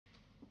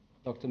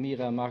Dr.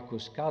 Mira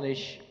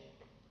Kalish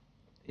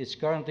is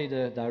currently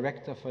the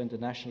Director for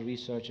International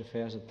Research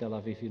Affairs at Tel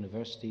Aviv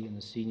University and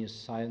a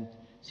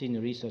Senior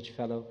Research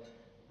Fellow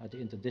at the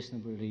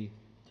Interdisciplinary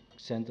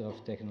Center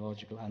of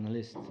Technological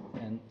Analysis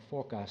and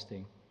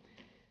Forecasting.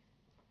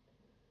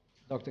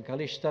 Dr.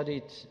 Kalish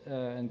studied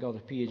and got a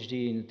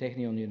PhD in the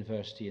Technion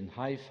University in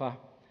Haifa,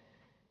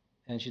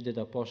 and she did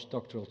her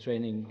postdoctoral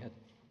training at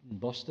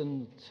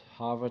Boston, at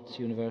Harvard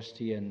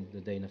University and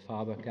the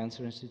Dana-Farber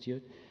Cancer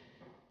Institute.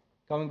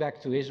 Coming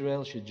back to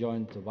Israel, she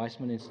joined the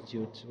Weizmann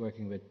Institute,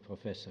 working with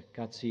Professor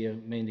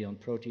Katzir, mainly on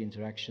protein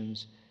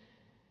interactions,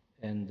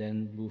 and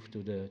then moved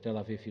to the Tel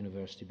Aviv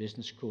University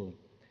Business School.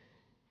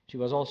 She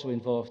was also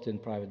involved in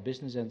private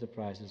business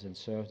enterprises and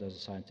served as a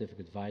scientific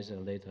advisor,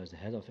 later as the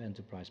head of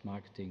enterprise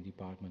marketing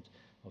department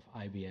of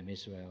IBM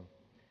Israel.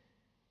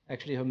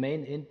 Actually, her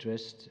main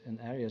interests and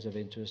areas of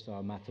interest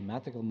are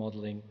mathematical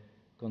modeling,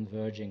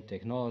 converging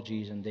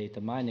technologies, and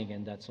data mining,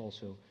 and that's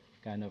also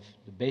kind of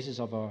the basis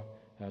of our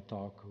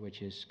talk,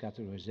 which is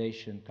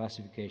categorization,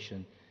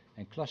 classification,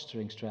 and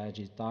clustering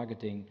strategies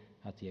targeting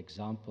at the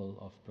example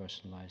of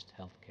personalized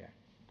healthcare.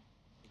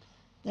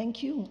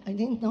 Thank you. I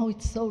didn't know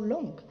it's so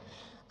long.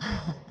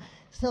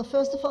 So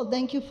first of all,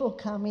 thank you for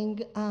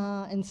coming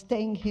and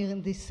staying here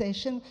in this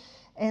session.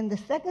 And the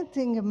second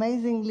thing,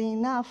 amazingly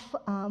enough,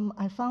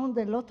 I found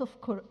a lot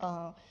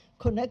of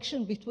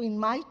connection between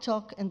my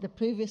talk and the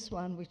previous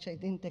one, which I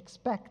didn't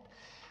expect.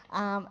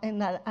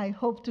 And I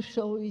hope to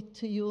show it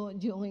to you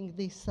during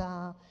this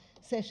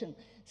session.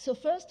 So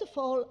first of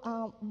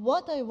all,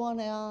 what I want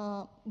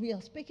to, we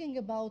are speaking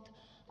about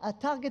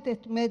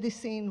targeted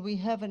medicine. We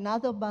have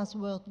another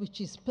buzzword,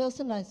 which is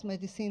personalized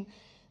medicine.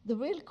 The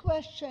real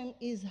question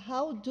is,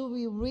 how do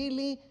we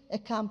really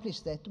accomplish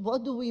that?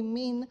 What do we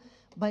mean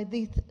by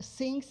these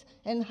things?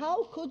 And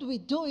how could we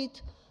do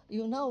it,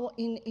 you know,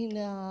 in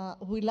a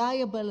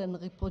reliable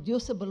and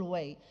reproducible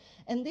way?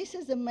 And this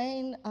is the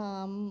main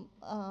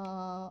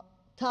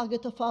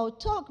target of our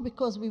talk,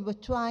 because we were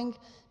trying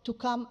to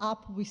come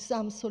up with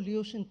some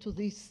solution to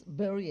these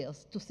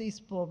barriers, to these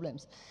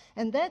problems.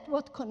 And that's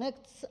what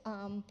connects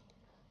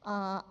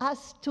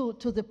us to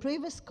the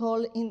previous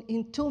call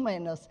in two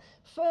manners.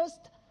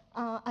 First,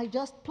 I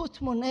just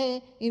put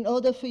Monet in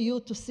order for you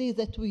to see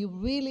that we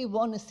really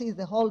want to see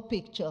the whole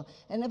picture,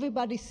 and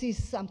everybody sees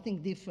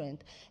something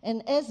different.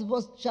 And as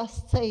was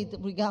just said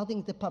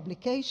regarding the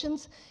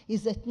publications,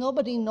 is that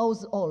nobody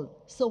knows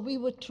all. So we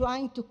were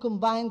trying to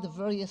combine the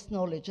various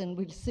knowledge, and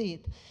we'll see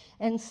it.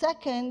 And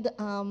second,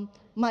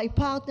 my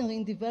partner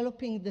in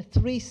developing the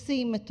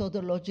 3C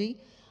methodology,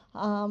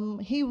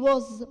 he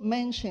was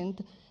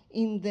mentioned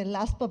in the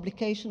last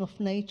publication of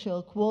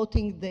Nature,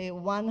 quoting the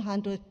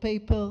 100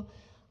 paper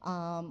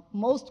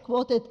most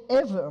quoted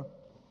ever,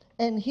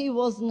 and he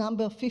was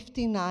number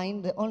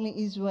 59, the only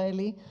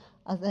Israeli,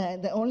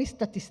 the only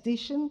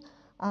statistician,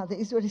 the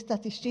Israeli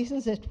statistician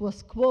that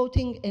was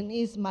quoting and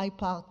is my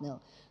partner.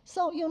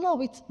 So, you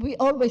know, we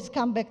always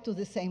come back to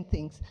the same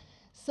things.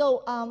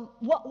 So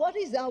what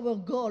is our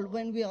goal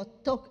when we are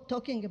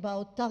talking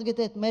about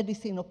targeted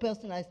medicine or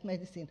personalized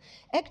medicine?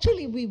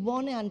 Actually, we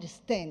want to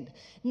understand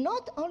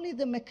not only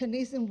the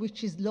mechanism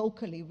which is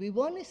locally, we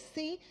want to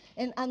see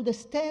and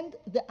understand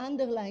the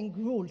underlying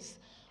rules.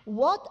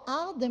 What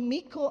are the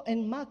micro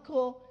and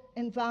macro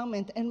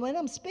environment? And when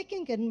I'm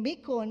speaking in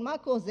micro and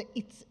macro,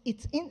 it's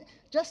in,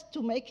 just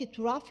to make it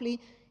roughly,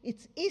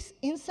 it's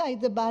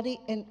inside the body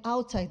and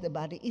outside the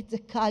body. It's the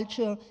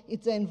culture,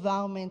 it's the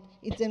environment,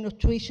 it's the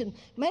nutrition.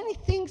 Many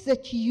things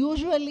that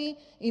usually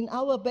in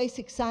our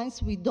basic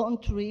science we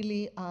don't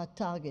really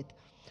target.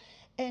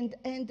 And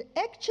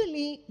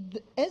actually,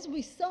 as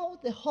we saw,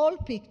 the whole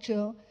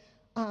picture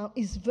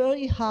is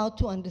very hard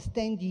to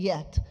understand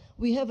yet.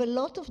 We have a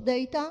lot of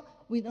data,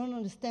 we don't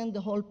understand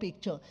the whole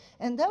picture.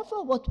 And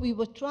therefore, what we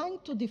were trying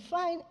to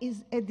define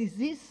is a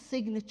disease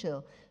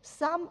signature,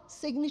 some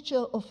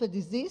signature of a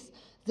disease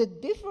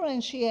that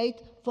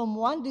differentiate from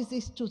one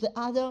disease to the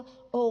other,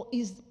 or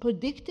is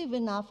predictive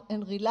enough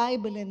and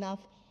reliable enough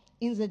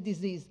in the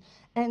disease.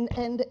 And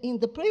in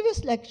the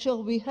previous lecture,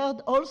 we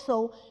heard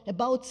also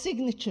about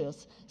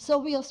signatures. So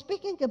we are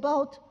speaking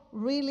about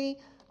really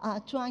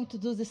trying to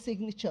do the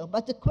signature.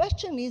 But the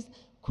question is,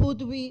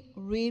 could we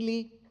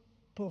really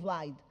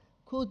provide?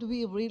 Could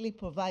we really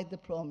provide the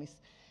promise?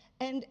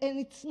 And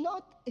it's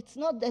not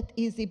that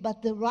easy,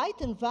 but the right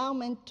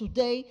environment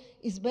today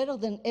is better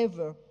than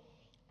ever.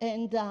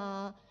 And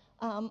I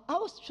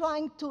was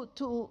trying to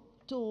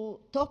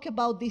talk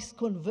about this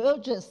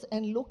convergence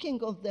and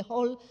looking of the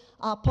whole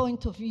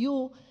point of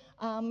view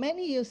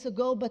many years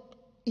ago, but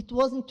it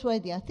wasn't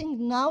ready. I think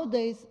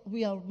nowadays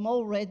we are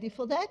more ready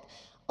for that.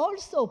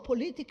 Also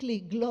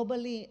politically,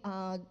 globally,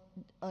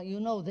 you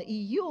know, the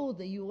EU,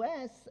 the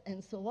US,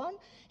 and so on.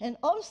 And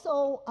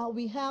also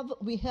we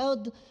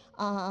heard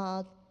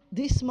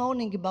this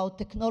morning about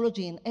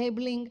technology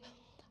enabling.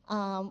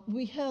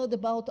 We heard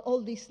about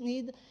all this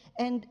need,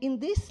 and in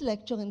this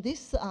lecture, in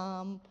this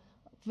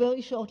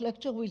very short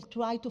lecture, we'll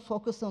try to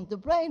focus on the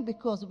brain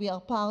because we are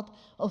part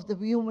of the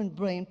Human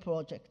Brain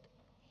Project.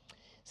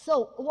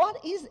 So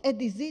what is a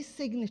disease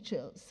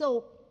signature?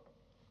 So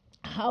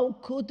how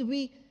could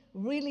we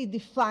really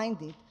define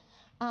it?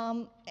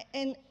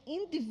 An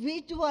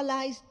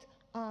individualized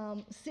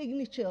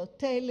signature,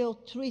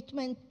 tailored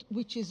treatment,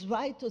 which is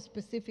right to a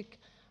specific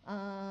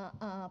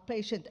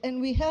patient. And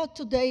we heard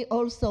today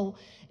also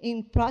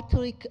in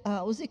Patrick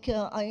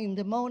Uziker in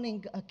the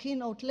morning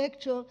keynote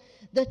lecture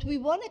that we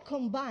want to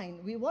combine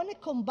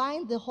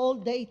the whole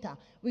data.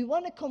 We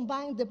want to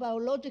combine the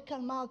biological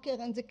marker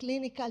and the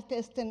clinical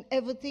test and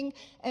everything.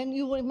 And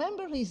you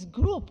remember his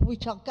group,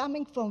 which are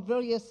coming from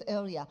various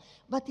areas.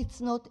 But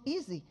it's not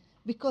easy,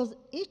 because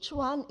each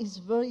one is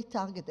very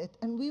targeted,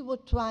 and we were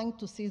trying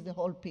to see the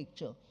whole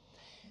picture.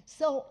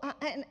 So,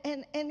 and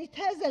it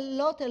has a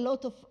lot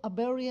of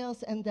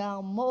barriers, and there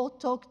are more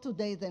talk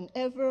today than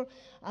ever,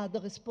 the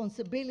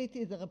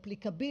responsibility, the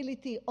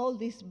replicability, all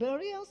these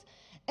barriers.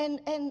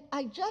 And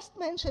I just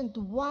mentioned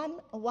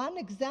one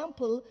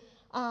example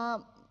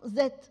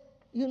that,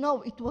 you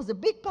know, it was a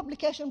big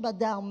publication, but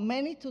there are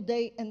many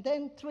today, and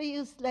then 3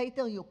 years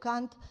later you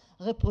can't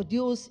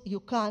reproduce, you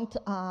can't,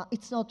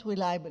 it's not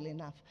reliable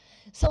enough.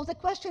 So the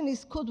question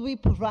is, could we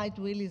provide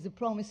really the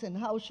promise, and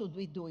how should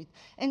we do it?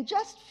 And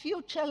just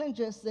few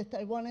challenges that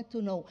I wanted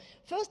to know.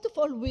 First of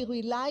all, we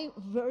rely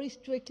very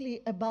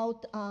strictly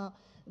about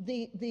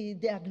the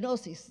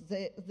diagnosis,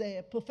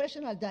 the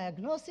professional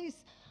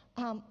diagnosis.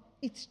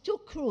 It's too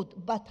crude,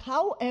 but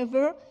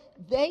however,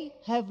 they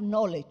have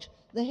knowledge.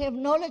 They have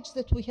knowledge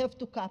that we have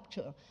to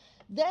capture.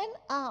 Then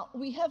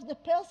we have the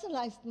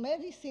personalized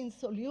medicine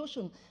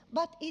solution,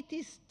 but it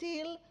is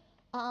still,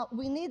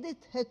 we need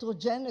it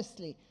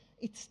heterogeneously.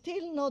 It's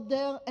still not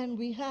there, and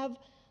we have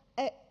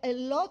a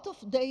lot of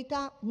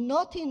data,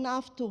 not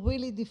enough to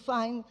really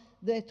define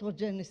the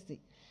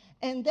heterogeneity.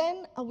 And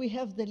then we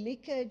have the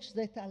leakage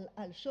that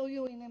I'll show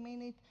you in a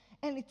minute,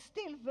 and it's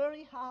still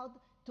very hard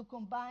to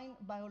combine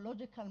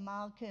biological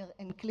marker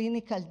and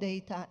clinical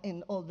data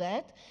and all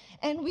that.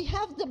 And we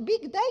have the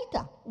big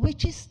data,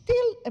 which is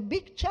still a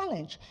big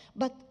challenge.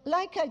 But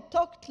like I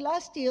talked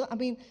last year, I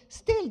mean,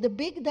 still the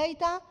big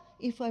data,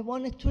 if I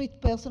want to treat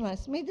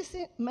personalized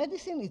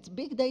medicine, it's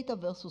big data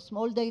versus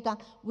small data.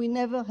 We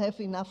never have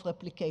enough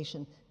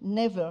replication,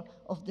 never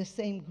of the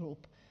same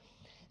group.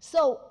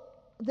 So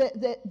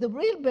the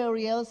real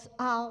barriers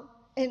are,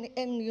 and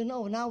you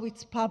know, now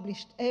it's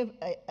published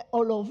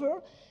all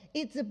over.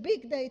 It's the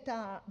big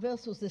data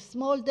versus the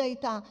small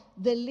data,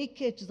 the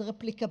leakage, the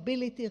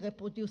replicability,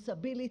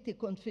 reproducibility,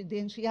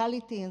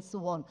 confidentiality, and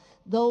so on.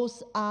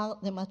 Those are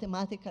the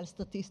mathematical,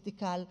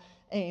 statistical,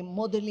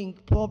 modeling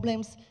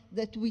problems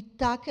that we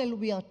tackle,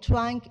 we are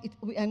trying,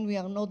 and we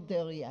are not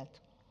there yet.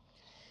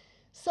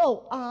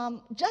 So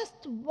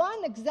just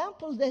one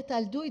example that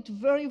I'll do it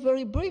very,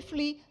 very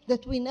briefly,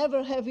 that we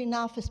never have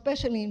enough,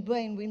 especially in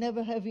brain, we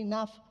never have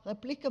enough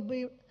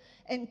replicable.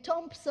 And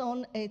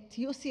Thompson at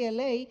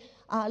UCLA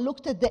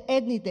looked at the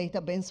EDNI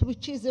database,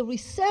 which is a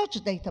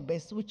research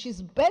database, which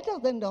is better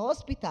than the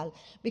hospital,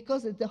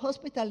 because at the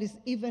hospital is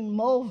even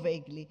more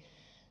vaguely.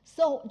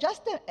 So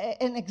just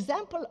an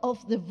example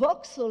of the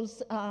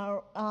voxels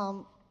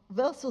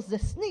versus the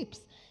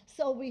SNPs.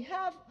 So we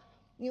have,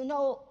 you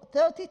know,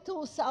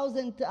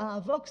 32,000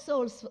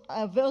 voxels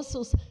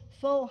versus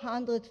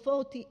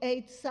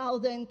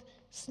 448,000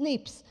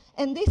 SNPs.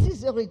 And this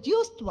is a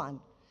reduced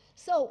one.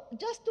 So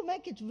just to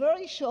make it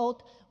very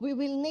short, we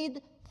will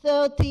need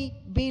 30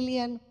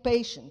 billion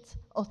patients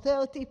or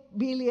 30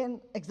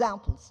 billion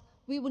examples.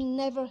 We will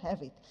never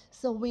have it.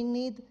 So we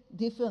need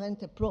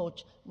different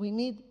approach. We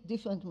need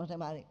different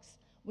mathematics.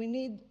 We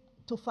need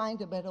to find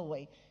a better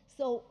way.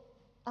 So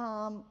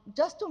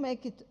just to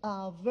make it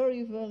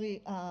very,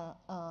 very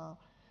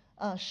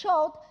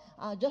short,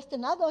 just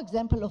another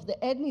example of the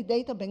EDNI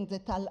database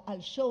that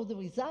I'll show the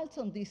results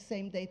on this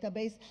same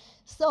database.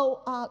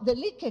 So the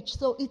leakage,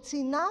 so it's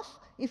enough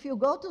if you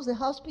go to the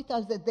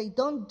hospitals that they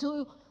don't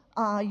do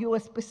you a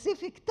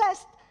specific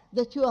test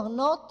that you are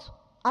not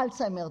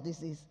Alzheimer's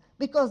disease.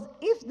 Because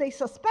if they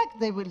suspect,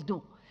 they will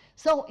do.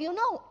 So, you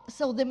know,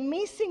 so the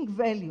missing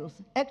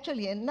values,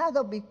 actually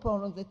another big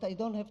problem that I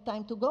don't have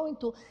time to go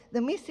into,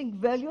 the missing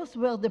values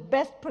were the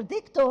best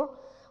predictor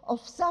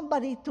of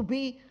somebody to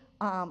be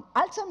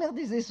Alzheimer's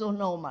disease or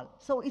normal.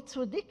 So it's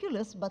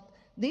ridiculous, but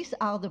these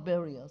are the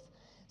barriers.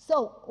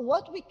 So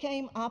what we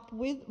came up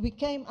with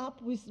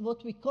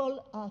what we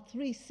call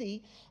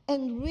 3C,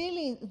 and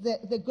really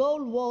the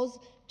goal was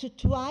to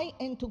try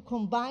and to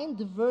combine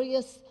the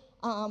various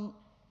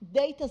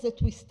data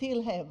that we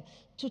still have,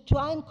 to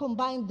try and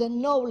combine the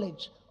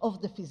knowledge of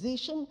the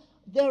physician,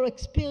 their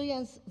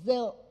experience,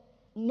 their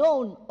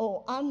known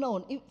or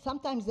unknown,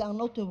 sometimes they are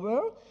not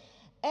aware,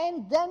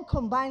 and then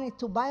combine it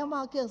to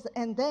biomarkers,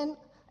 and then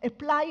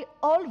apply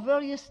all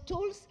various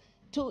tools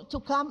to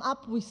come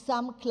up with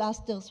some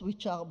clusters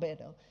which are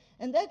better.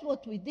 And that's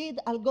what we did.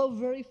 I'll go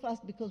very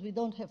fast because we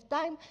don't have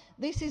time.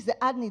 This is the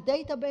ADNI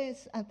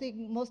database. I think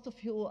most of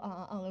you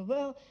are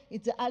aware.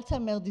 It's the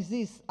Alzheimer's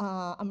disease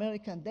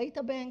American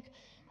data bank.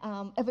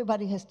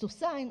 Everybody has to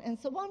sign and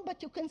so on,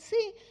 but you can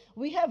see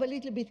we have a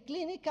little bit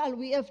clinical.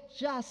 We have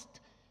just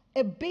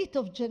a bit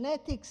of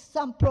genetics,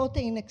 some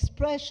protein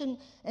expression,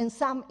 and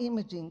some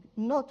imaging,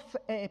 not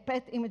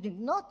PET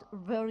imaging, not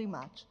very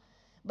much.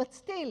 But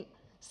still,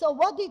 so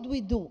what did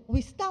we do?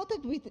 We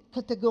started with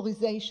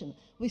categorization.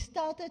 We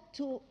started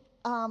to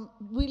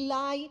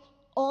rely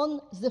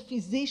on the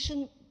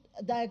physician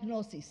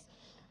diagnosis.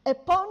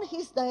 Upon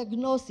his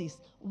diagnosis,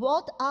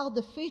 what are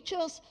the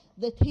features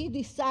that he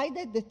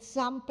decided that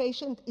some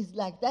patient is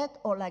like that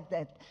or like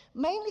that?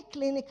 Mainly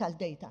clinical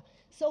data.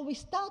 So we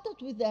started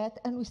with that,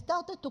 and we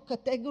started to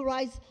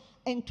categorize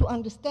and to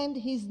understand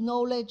his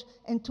knowledge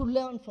and to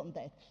learn from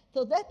that.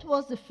 So that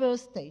was the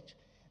first stage.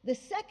 The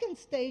second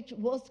stage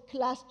was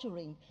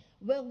clustering,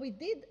 where we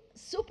did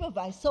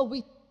supervise. So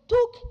we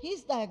took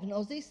his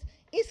diagnosis,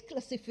 his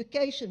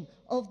classification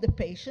of the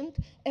patient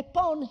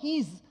upon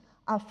his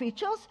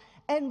features,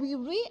 and we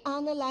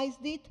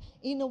reanalyzed it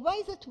in a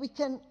way that we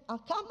can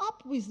come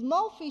up with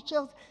more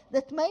features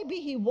that maybe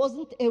he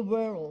wasn't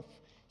aware of.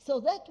 So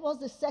that was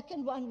the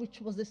second one, which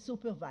was a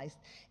supervised.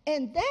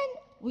 And then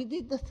we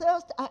did the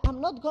third.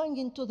 I'm not going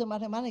into the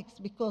mathematics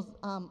because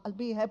I'll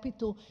be happy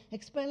to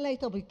explain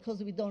later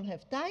because we don't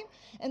have time.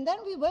 And then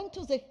we went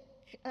to the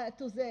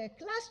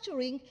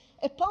clustering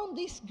upon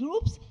these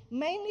groups,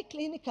 mainly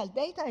clinical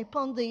data,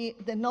 upon the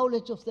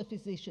knowledge of the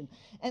physician.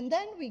 And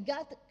then we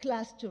got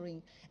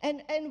clustering.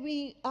 And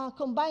we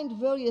combined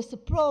various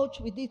approach.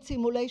 We did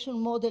simulation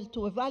model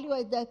to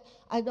evaluate that.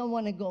 I don't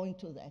want to go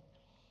into that.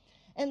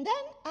 And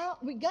then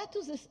we got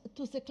to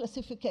the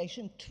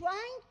classification,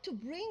 trying to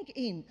bring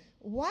in,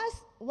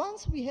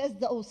 once we had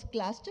those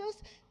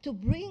clusters, to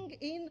bring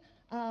in,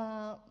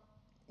 the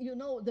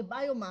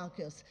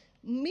biomarkers,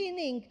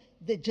 meaning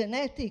the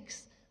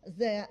genetics,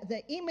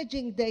 the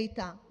imaging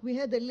data. We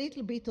had a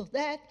little bit of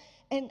that,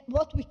 and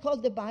what we call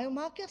the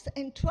biomarkers,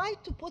 and try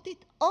to put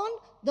it on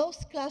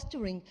those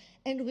clustering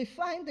and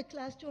refine the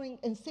clustering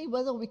and see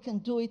whether we can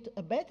do it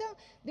better.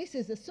 This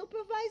is a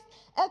supervised.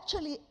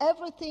 Actually,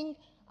 everything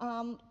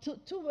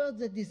towards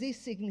the disease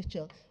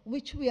signature,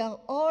 which we are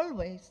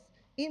always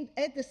in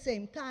at the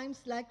same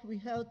times, like we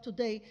heard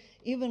today,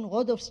 even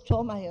Rodolph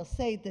Strohmeyer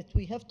said that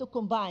we have to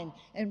combine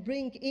and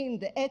bring in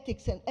the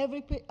ethics and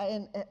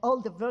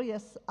all the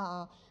various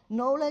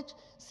knowledge.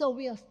 So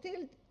we are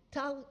still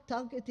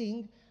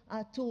targeting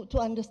to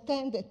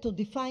understand that, to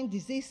define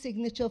disease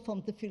signature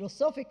from the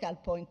philosophical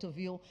point of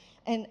view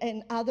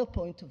and other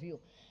point of view.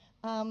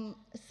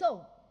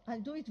 So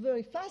I'll do it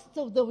very fast.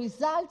 So the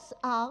results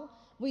are,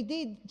 we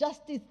did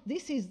just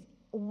this is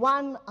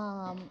one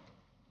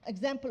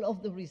example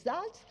of the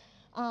results.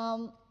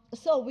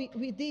 So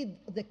we did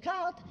the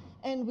cart,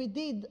 and we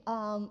did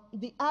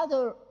the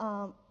other,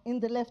 in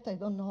the left, I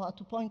don't know how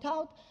to point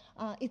out.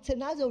 It's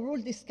another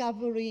rule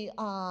discovery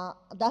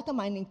data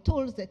mining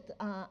tools that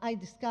I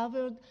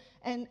discovered.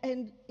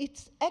 And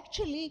it's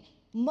actually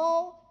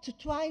more to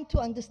trying to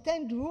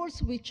understand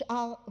rules which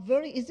are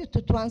very easy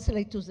to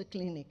translate to the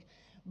clinic.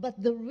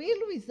 But the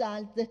real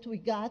result that we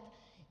got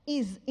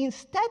is,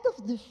 instead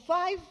of the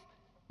 5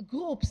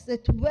 groups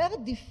that were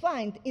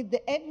defined in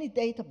the EDNI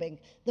data bank,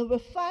 there were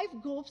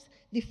 5 groups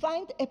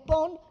defined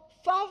upon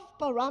 5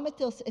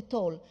 parameters at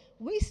all.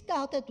 We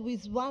started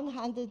with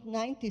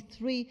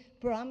 193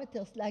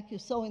 parameters, like you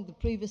saw in the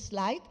previous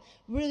slide.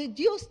 We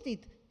reduced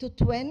it to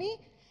 20,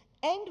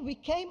 and we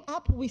came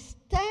up with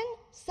 10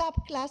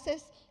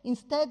 subclasses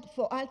instead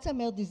for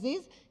Alzheimer's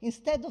disease,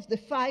 instead of the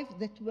 5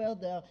 that were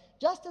there.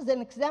 Just as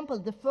an example,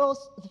 the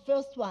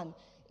first one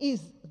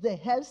is the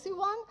healthy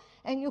one,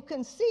 and you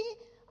can see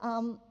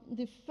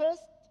the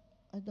first,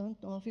 I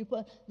don't know if you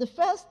put, the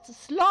first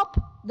slope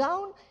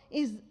down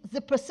is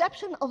the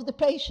perception of the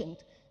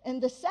patient,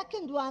 and the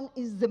second one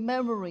is the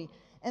memory.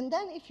 And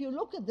then if you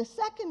look at the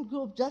second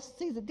group, just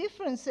see the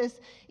differences.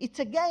 It's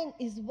again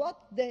is what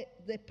the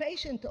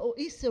patient or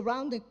his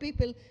surrounding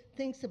people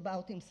thinks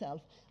about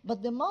himself.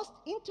 But the most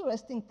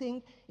interesting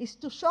thing is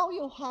to show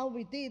you how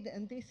we did,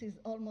 and this is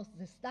almost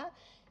the start.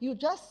 You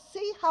just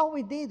see how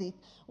we did it.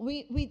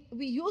 We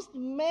used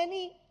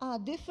many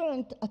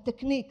different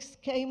techniques,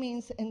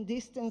 K-means and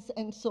distance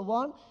and so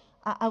on.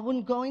 I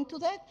wouldn't go into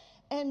that.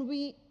 And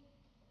we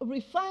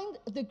refined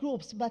the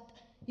groups, but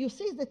you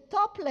see the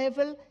top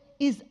level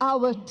is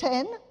our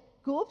 10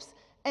 groups,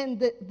 and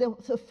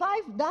the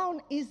 5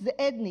 down is the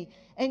EDNI.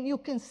 And you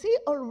can see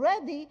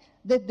already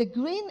that the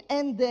green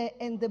and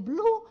the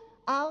blue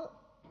are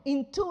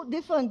in 2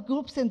 different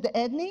groups in the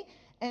EDNI.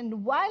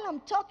 And while I'm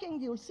talking,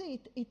 you'll see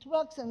it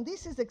works, and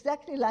this is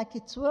exactly like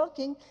it's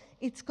working.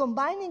 It's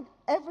combining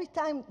every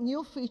time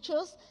new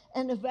features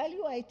and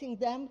evaluating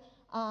them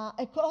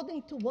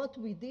according to what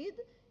we did.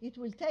 It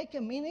will take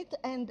a minute,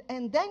 and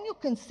then you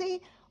can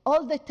see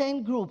all the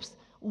 10 groups.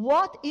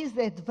 What is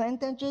the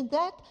advantage in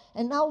that?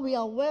 And now we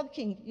are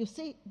working. You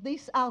see,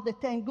 these are the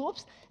 10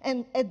 groups,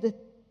 and at the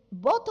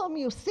bottom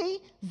you see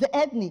the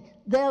EDNI.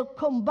 They're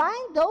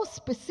combined those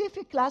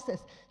specific classes.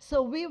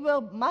 So we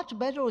were much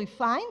better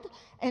refined,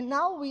 and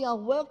now we are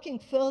working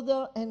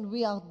further, and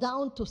we are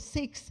down to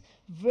 6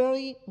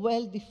 very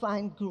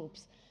well-defined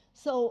groups.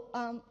 So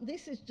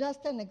this is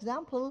just an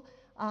example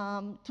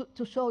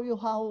to show you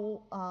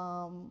how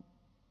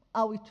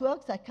how it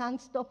works. I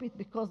can't stop it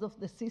because of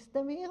the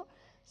system here,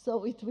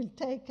 so it will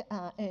take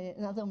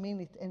another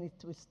minute and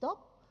it will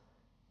stop.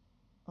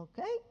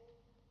 Okay?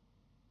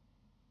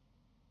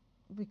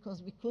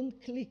 Because we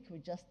couldn't click, we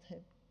just have,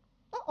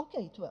 oh,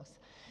 okay, it works.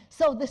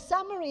 So the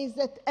summary is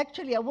that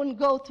actually I won't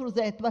go through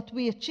that, but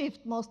we achieved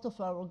most of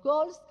our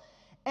goals.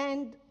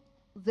 And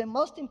the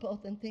most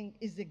important thing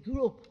is the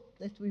group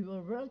that we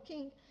were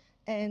working.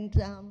 And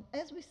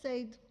as we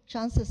said,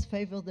 chances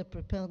favor the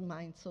prepared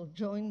mind. So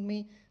join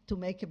me to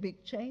make a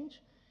big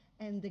change.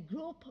 And the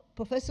group,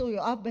 Professor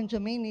Yoav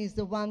Benjamini is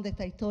the one that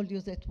I told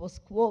you that was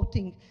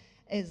quoting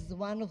as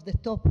one of the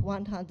top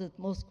 100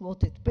 most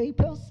quoted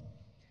papers.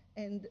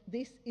 And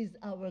this is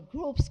our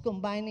groups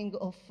combining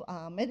of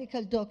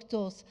medical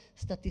doctors,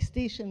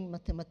 statistician,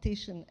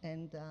 mathematician,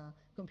 and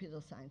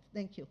computer science.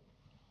 Thank you.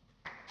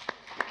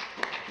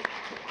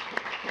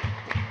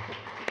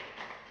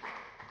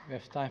 We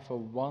have time for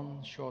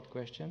one short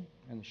question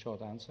and a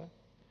short answer.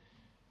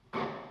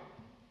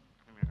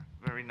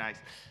 Very nice.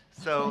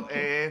 So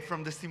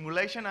from the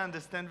simulation, I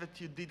understand that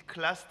you did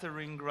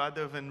clustering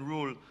rather than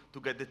rule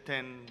to get the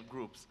 10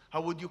 groups.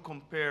 How would you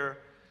compare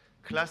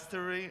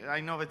clustering? I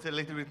know it's a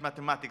little bit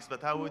mathematics,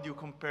 but how would you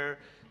compare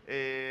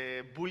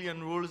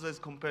Boolean rules as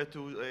compared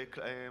to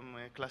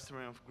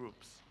clustering of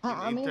groups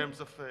in terms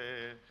of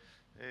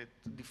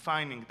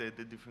defining the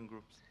different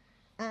groups?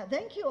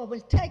 Thank you. I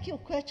will take your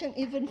question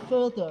even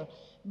further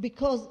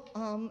because,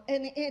 and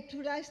it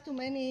relates to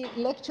many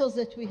lectures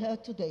that we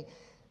heard today.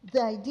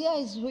 The idea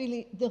is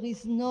really there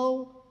is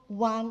no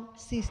one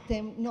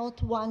system,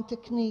 not one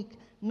technique,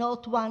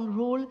 not one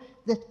rule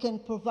that can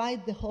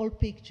provide the whole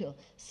picture.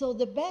 So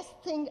the best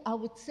thing I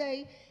would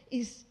say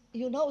is,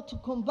 you know, to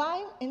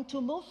combine and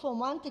to move from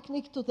one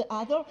technique to the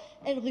other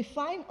and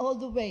refine all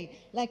the way.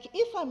 Like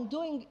if I'm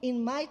doing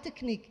in my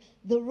technique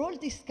the rule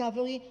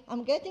discovery,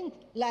 I'm getting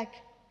like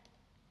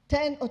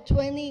 10 or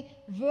 20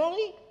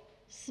 very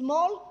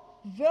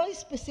small, very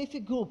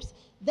specific groups.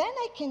 Then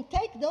I can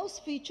take those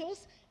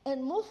features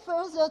and move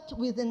further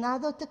with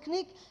another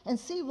technique and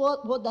see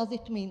what does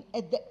it mean.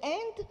 At the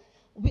end,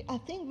 I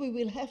think we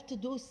will have to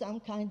do some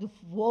kind of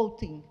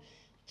voting,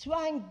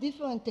 trying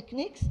different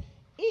techniques.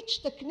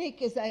 Each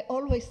technique, as I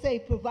always say,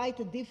 provides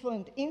a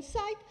different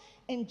insight,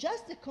 and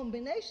just the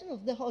combination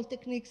of the whole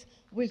techniques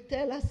will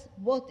tell us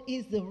what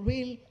is the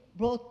real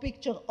broad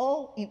picture,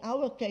 or in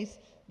our case,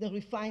 the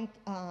refined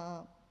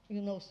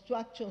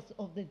structures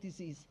of the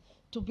disease.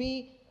 To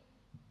be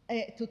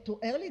to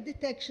early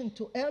detection,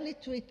 to early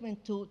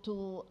treatment,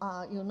 to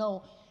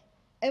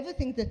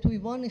everything that we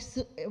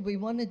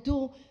want to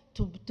do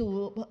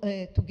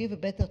to give a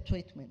better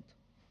treatment.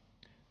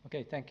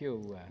 Okay, thank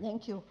you.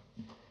 Thank you.